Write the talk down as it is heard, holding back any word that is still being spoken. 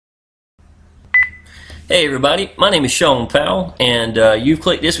Hey everybody, my name is Shawn Powell, and you've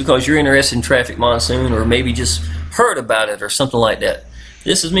clicked this because you're interested in Traffic Monsoon, or maybe just heard about it or something like that.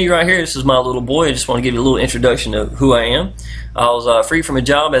 This is me right here. This is my little boy. I just want to give you a little introduction of who I am. I was free from a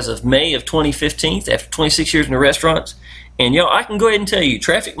job as of May of 2015 after 26 years in the restaurants. And y'all, I can go ahead and tell you,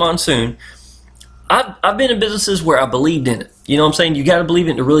 Traffic Monsoon, I've been in businesses where I believed in it. You know what I'm saying? You got to believe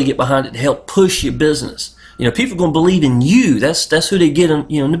in it to really get behind it to help push your business. You know, people are going to believe in you. That's who they get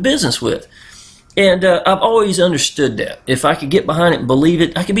in the business with. And I've always understood that. If I could get behind it and believe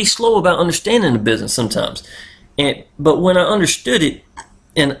it, I could be slow about understanding the business sometimes. But when I understood it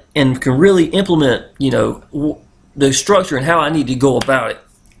and can really implement, the structure and how I need to go about it,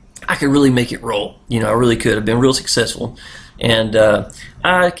 I could really make it roll. I really could. I've been real successful. And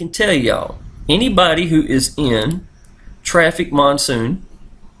I can tell y'all, anybody who is in Traffic Monsoon,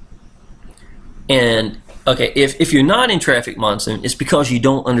 and okay, if you're not in Traffic Monsoon, it's because you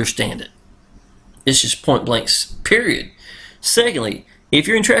don't understand it. It's just point blank, period. Secondly, if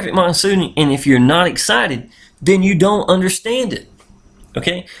you're in Traffic Monsoon and if you're not excited, then you don't understand it.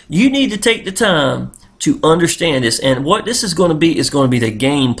 Okay? You need to take the time to understand this. And what this is going to be the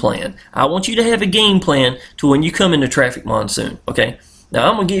game plan. I want you to have a game plan to when you come into Traffic Monsoon. Okay? Now,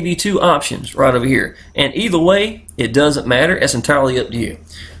 I'm going to give you two options right over here. And either way, it doesn't matter. It's entirely up to you.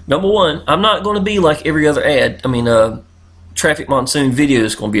 Number one, I'm not going to be like every other Traffic Monsoon video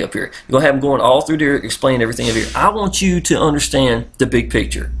is going to be up here. You're going to have them going all through there, explain everything up here. I want you to understand the big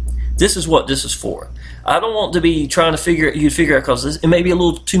picture. This is what this is for. I don't want to be trying to figure out because it may be a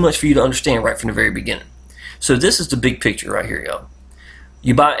little too much for you to understand right from the very beginning. So this is the big picture right here, y'all.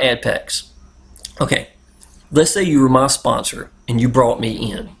 You buy ad packs. Okay, let's say you were my sponsor and you brought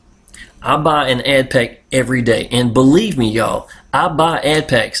me in. I buy an ad pack every day, and believe me, y'all, I buy ad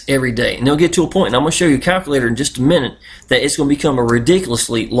packs every day. And they'll get to a point, and I'm going to show you a calculator in just a minute, that it's going to become a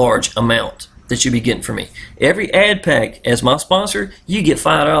ridiculously large amount that you'll be getting from me. Every ad pack, as my sponsor, you get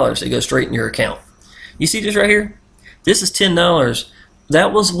 $5 that goes straight in your account. You see this right here? This is $10.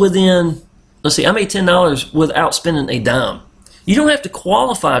 That was within, let's see, I made $10 without spending a dime. You don't have to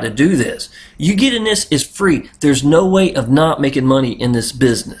qualify to do this. You get in this is free. There's no way of not making money in this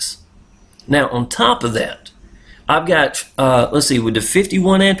business. Now, on top of that, I've got, let's see, with the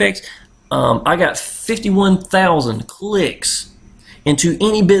 51 ad packs, I got 51,000 clicks into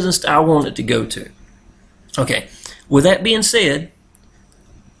any business that I wanted to go to. Okay, with that being said,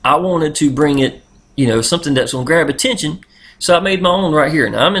 I wanted to bring it, something that's going to grab attention, so I made my own right here.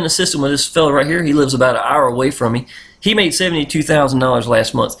 Now, I'm in a system with this fella right here. He lives about an hour away from me. He made $72,000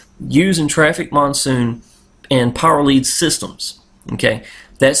 last month using Traffic Monsoon and Power Lead systems. Okay,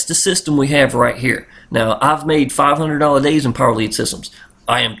 that's the system we have right here. Now, I've made $500 days in Power Lead systems.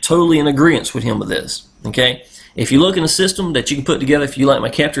 I am totally in agreement with him with this. Okay, if you look in a system that you can put together, if you like my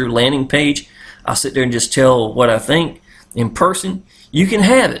capture landing page, I'll sit there and just tell what I think in person. You can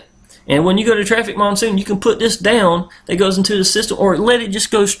have it. And when you go to Traffic Monsoon, you can put this down that goes into the system, or let it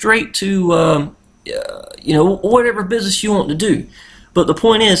just go straight to whatever business you want to do. But the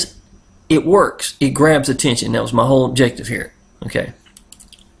point is, it works. It grabs attention. That was my whole objective here. Okay.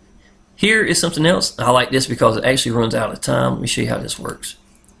 Here is something else. I like this because it actually runs out of time. Let me show you how this works.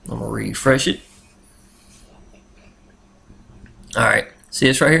 I'm going to refresh it. Alright, see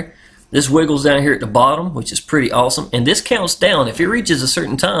this right here? This wiggles down here at the bottom, which is pretty awesome. And this counts down. If it reaches a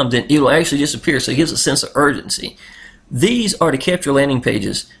certain time, then it will actually disappear. So it gives a sense of urgency. These are the capture landing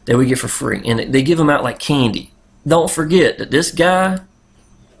pages that we get for free. And they give them out like candy. Don't forget that this guy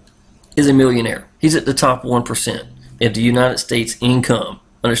is a millionaire. He's at the top 1% of the United States income.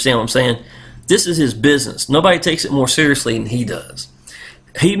 Understand what I'm saying? This is his business. Nobody takes it more seriously than he does.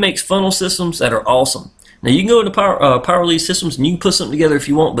 He makes funnel systems that are awesome. Now, you can go to Power Lead Systems and you can put something together if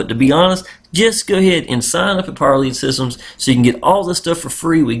you want, but to be honest, just go ahead and sign up at Power Lead Systems so you can get all this stuff for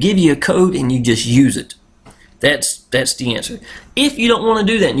free. We give you a code and you just use it. That's the answer. If you don't want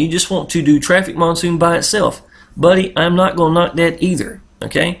to do that and you just want to do Traffic Monsoon by itself, buddy, I'm not going to knock that either.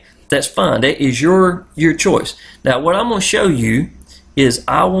 Okay? That's fine. That is your choice. Now, what I'm going to show you is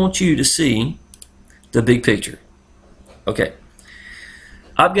I want you to see the big picture. Okay.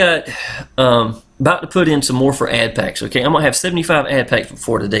 I've got about to put in some more for ad packs. Okay, I'm gonna have 75 ad packs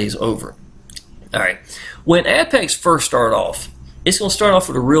before the day is over. All right. When ad packs first start off, it's gonna start off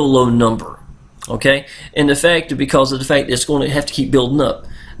with a real low number. Okay, and because of the fact that it's going to have to keep building up.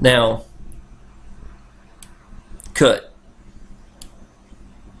 Now, cut.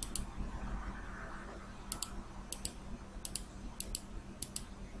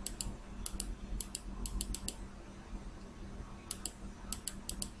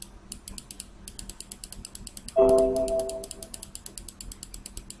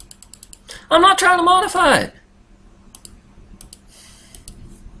 I'm not trying to modify it.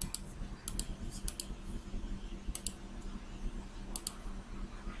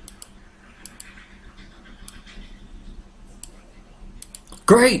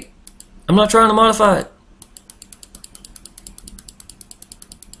 Great. I'm not trying to modify it.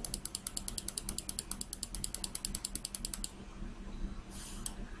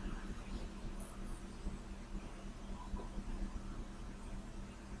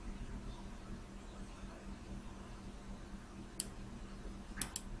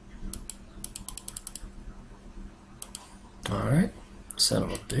 Alright, son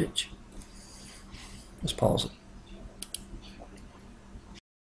of a bitch. Let's pause it.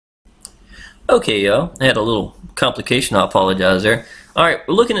 Okay, y'all, I had a little complication, I apologize there. Alright,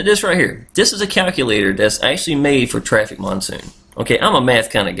 we're looking at this right here. This is a calculator that's actually made for traffic monsoon. Okay, I'm a math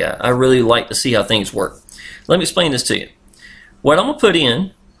kind of guy. I really like to see how things work. Let me explain this to you. What I'm going to put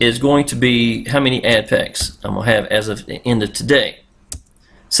in is going to be how many ad packs I'm going to have as of the end of today.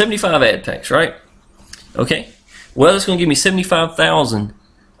 75 ad packs, right? Okay. Well, it's going to give me 75,000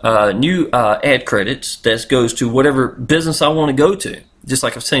 new ad credits that goes to whatever business I want to go to. Just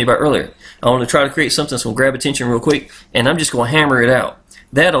like I was telling you about earlier. I want to try to create something that's going to grab attention real quick, and I'm just going to hammer it out.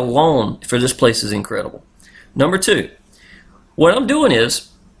 That alone for this place is incredible. Number two, what I'm doing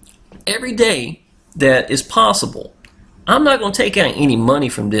is, every day that is possible, I'm not going to take out any money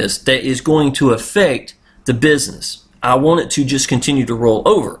from this that is going to affect the business. I want it to just continue to roll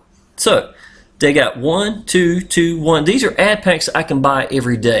over. So, they got 1, 2, 2, 1. These are ad packs I can buy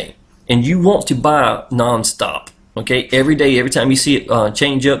every day. And you want to buy non-stop. Okay, every day, every time you see it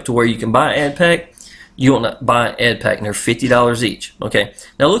change up to where you can buy an ad pack, you want to buy an ad pack, and they're $50 each. Okay,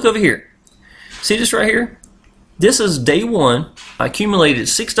 now look over here. See this right here? This is day one. I accumulated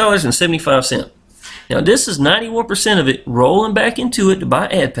 $6.75. Now this is 91% of it rolling back into it to buy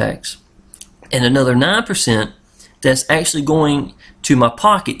ad packs, and another 9% that's actually going to my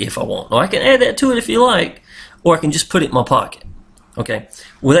pocket if I want. Now I can add that to it if you like, or I can just put it in my pocket. Okay,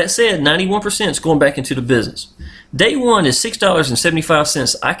 with that said, 91% is going back into the business. Day one is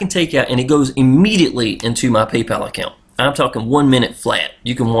 $6.75 I can take out, and it goes immediately into my PayPal account. I'm talking 1 minute flat.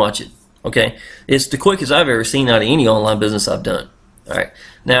 You can watch it. Okay, it's the quickest I've ever seen out of any online business I've done. All right,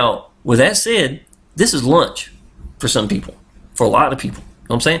 now with that said, this is lunch for some people, for a lot of people.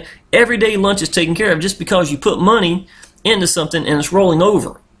 You know what I'm saying? Every day lunch is taken care of just because you put money into something and it's rolling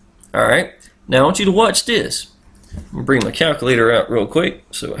over. All right, now I want you to watch this. I'm going to bring my calculator out real quick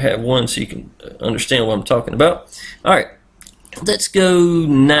so I have one so you can understand what I'm talking about. Alright, let's go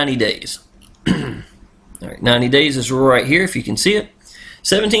 90 days. Alright, 90 days is right here if you can see it.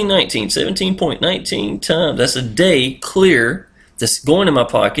 17.19 times, that's a day clear that's going in my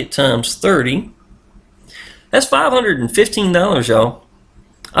pocket times 30. That's $515, y'all.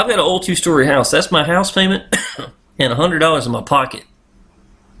 I've got an old 2-story house. That's my house payment and $100 in my pocket.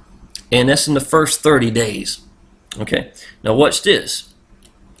 And that's in the first 30 days. Okay, now watch this.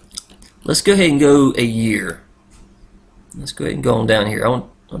 Let's go ahead and go a year. Let's go ahead and go on down here. I want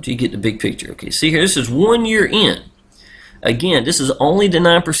you to get the big picture. Okay, see here, this is 1 year in. Again, this is only the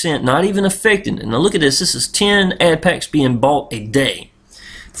 9%, not even affecting it. Now look at this. This is 10 ad packs being bought a day.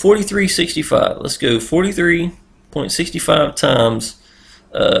 43.65. Let's go 43.65 times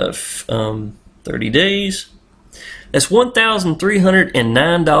 30 days. That's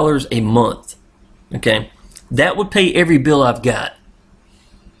 $1,309 a month. Okay. That would pay every bill I've got.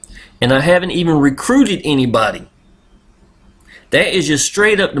 And I haven't even recruited anybody. That is just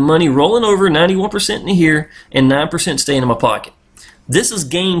straight up the money rolling over, 91% in here and 9% staying in my pocket. This is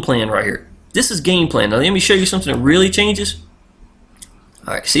game plan right here. This is game plan. Now let me show you something that really changes.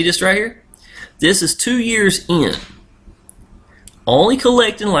 Alright, see this right here? This is 2 years in. Only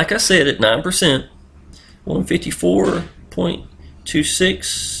collecting, like I said, at 9%.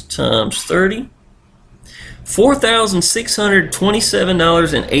 154.26 times 30.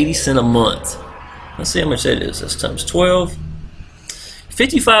 $4,627.80 a month. Let's see how much that is. That's times 12.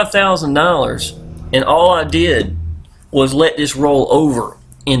 $55,000, and all I did was let this roll over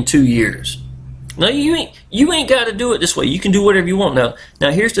in 2 years. Now you ain't got to do it this way. You can do whatever you want. Now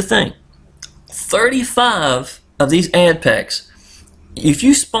here's the thing. 35 of these ad packs, if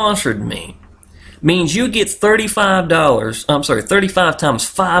you sponsored me, means you get $35. I'm sorry, 35 times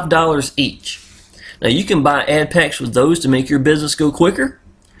 $5 each. Now you can buy ad packs with those to make your business go quicker,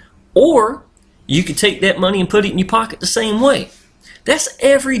 or you could take that money and put it in your pocket the same way. That's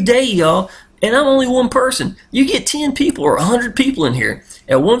every day, y'all, and I'm only one person. You get 10 people or 100 people in here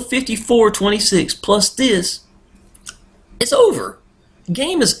at 154.26 plus this, it's over. The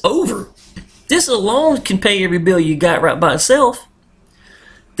game is over. This alone can pay every bill you got right by itself.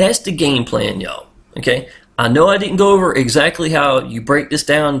 That's the game plan, y'all. Okay? I know I didn't go over exactly how you break this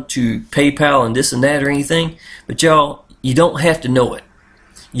down to PayPal and this and that or anything, but y'all, you don't have to know it.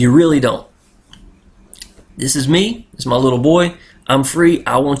 You really don't. This is me. This is my little boy. I'm free.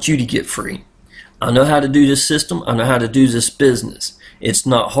 I want you to get free. I know how to do this system. I know how to do this business. It's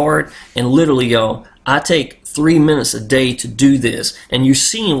not hard. And literally, y'all, I take 3 minutes a day to do this. And you're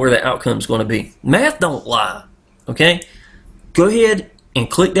seeing where the outcome is going to be. Math don't lie. Okay? Go ahead and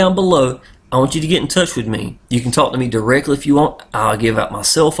click down below. I want you to get in touch with me. You can talk to me directly if you want. I'll give out my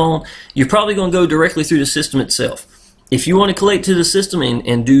cell phone. You're probably going to go directly through the system itself. If you want to collect to the system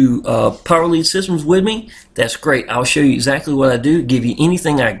and do Power Lead systems with me, that's great. I'll show you exactly what I do, give you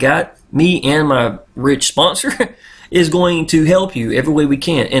anything I got. Me and my rich sponsor is going to help you every way we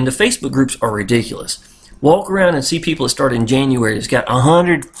can. And the Facebook groups are ridiculous. Walk around and see people that started in January that's got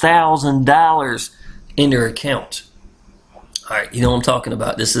 $100,000 in their account. All right, you know what I'm talking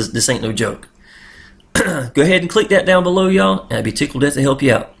about. This ain't no joke. Go ahead and click that down below, y'all, and I'd be tickled to death to help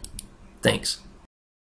you out. Thanks.